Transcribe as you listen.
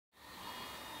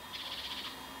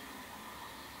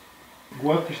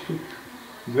глад и щут.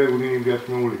 2 години бях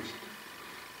на улицата.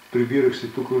 Прибирах се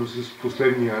тук с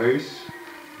последния рейс,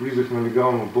 влизах на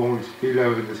легално в болницата и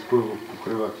лягах да спя по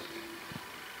креватите.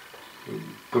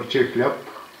 Парче хляб.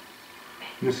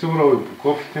 Не съм робил по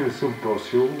кофите, не съм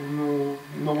просил, но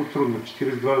много трудно.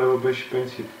 42 лева беше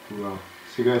пенсията тогава.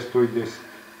 Сега е 110.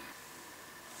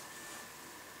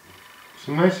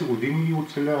 18 години и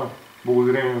оцелявам,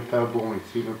 благодарение на тази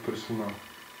болница и на персонал.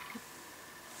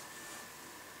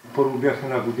 Първо бях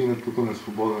 1 година тук на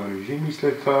свободен режим и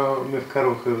след това ме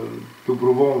вкарваха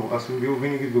доброволно. Аз съм бил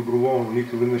винаги доброволно,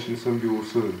 нито веднъж не съм бил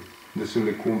осъден да се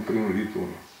лекувам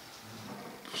принудително.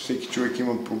 Всеки човек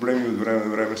има проблеми, от време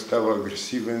на време става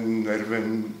агресивен,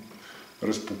 нервен,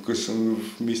 разпокъсан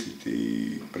в мислите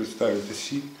и представите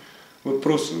си.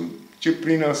 Въпросът е, че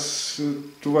при нас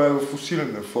това е в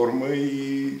усилена форма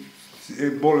и е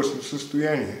болестно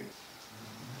състояние.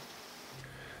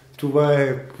 Това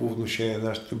е по отношение на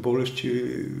нашата болест,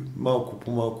 че малко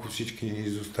по малко всички ни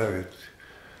изоставят.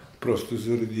 Просто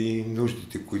заради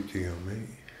нуждите, които имаме.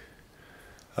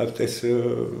 А те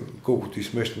са, колкото и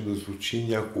смешно да звучи,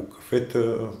 няколко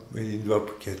кафета, 1-2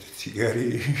 пакета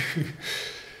цигари.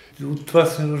 От това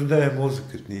се нуждае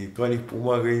мозъкът ни. Това ни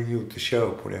помага и ни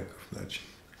утешава по някакъв начин.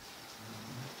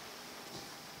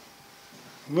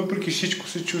 Въпреки всичко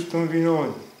се чувствам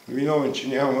виновен. Виновен, че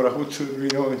нямам работа,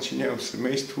 виновен, че нямам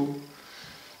семейство,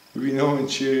 виновен,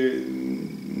 че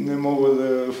не мога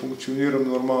да функционирам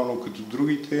нормално като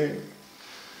другите,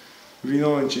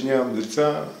 виновен, че нямам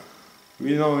деца,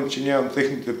 виновен, че нямам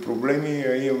техните проблеми,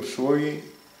 а имам свои.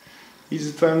 И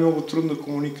затова е много трудна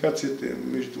комуникацията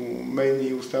между мен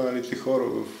и останалите хора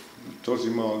в този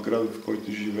малък град, в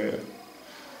който живея.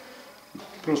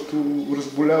 Просто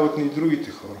разболяват ни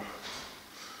другите хора.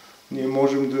 Ние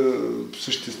можем да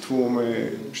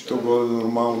съществуваме що годе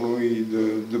нормално и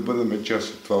да бъдем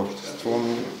част от това общество,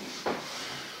 но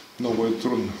много е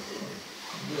трудно.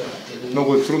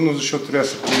 Много е трудно, защото трябва да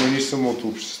се промени самото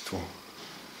общество.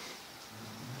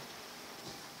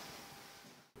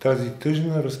 Тази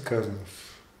тъжна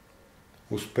разказаност,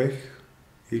 успех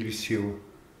или сила,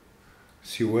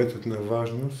 силуетът на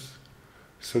важност,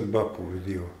 съдба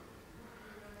победила.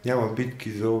 Няма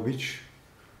битки за обич,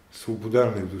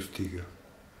 свобода не достига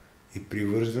и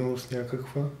привързаност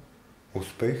някаква,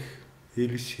 успех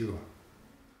или сила.